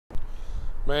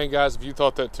Man, guys, if you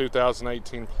thought that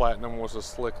 2018 Platinum was a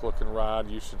slick looking ride,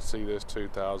 you should see this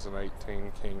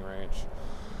 2018 King Ranch.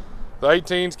 The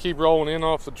 18s keep rolling in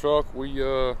off the truck. We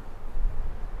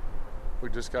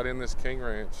just got in this King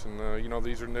Ranch, and you know,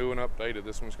 these are new and updated.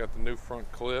 This one's got the new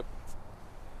front clip.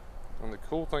 And the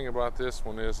cool thing about this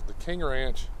one is the King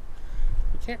Ranch,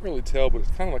 you can't really tell, but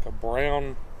it's kind of like a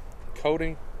brown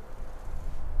coating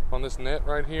on this net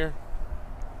right here.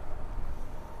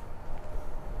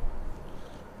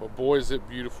 But boy, is it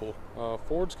beautiful.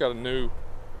 Ford's got a new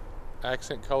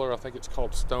accent color. I think it's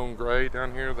called stone gray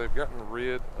down here. They've gotten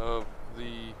rid of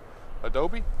the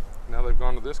adobe. Now they've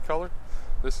gone to this color.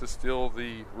 This is still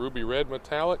the ruby red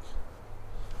metallic.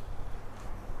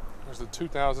 There's the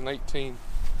 2018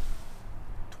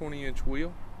 20-inch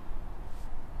wheel.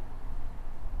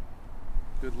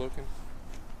 Good looking.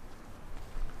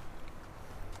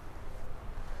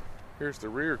 Here's the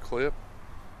rear clip.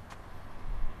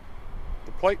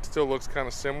 The plate still looks kind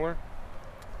of similar.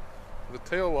 The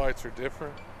tail lights are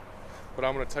different. But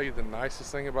I'm going to tell you the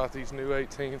nicest thing about these new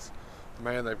 18s.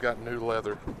 Man, they've got new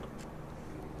leather.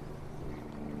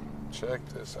 Check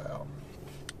this out.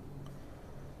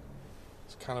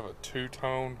 It's kind of a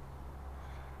two-tone.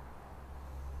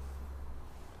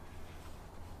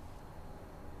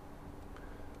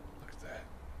 Look at that.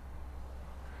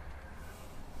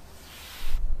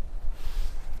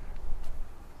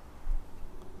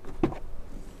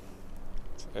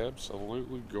 It's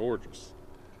absolutely gorgeous.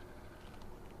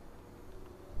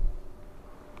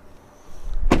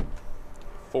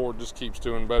 Ford just keeps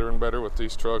doing better and better with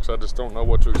these trucks. I just don't know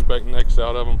what to expect next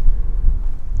out of them.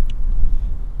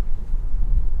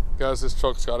 Guys, this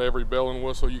truck's got every bell and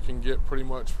whistle you can get pretty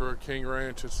much for a King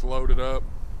Ranch. It's loaded up.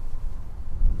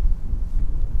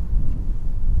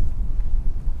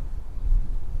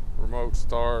 Remote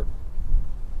start.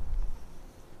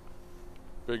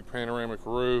 Big panoramic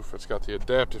roof. It's got the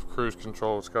adaptive cruise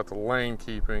control. It's got the lane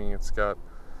keeping. It's got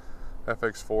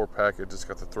FX4 package. It's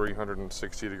got the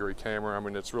 360-degree camera. I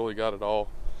mean, it's really got it all.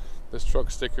 This truck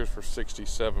stickers for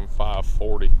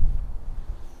 $67,540.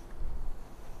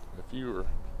 If you or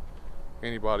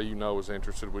anybody you know is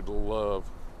interested, we'd love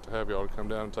to have y'all to come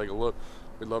down and take a look.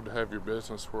 We'd love to have your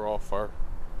business. We're off our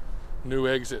new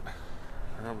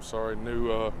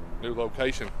new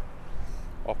location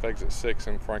off exit 6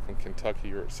 in Franklin, Kentucky.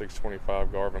 You're at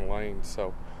 625 Garvin Lane.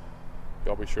 So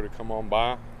y'all be sure to come on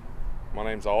by. My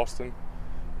name's Austin.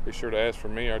 Be sure to ask for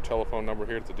me. Our telephone number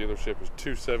here at the dealership is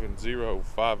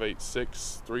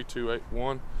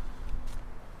 270-586-3281.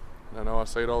 And I know I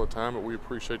say it all the time, but we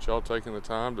appreciate y'all taking the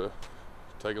time to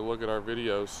take a look at our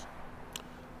videos.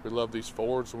 We love these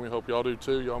Fords, and we hope y'all do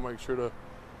too. Y'all make sure to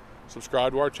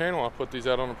subscribe to our channel. I put these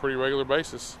out on a pretty regular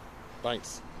basis.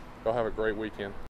 Thanks. Y'all have a great weekend.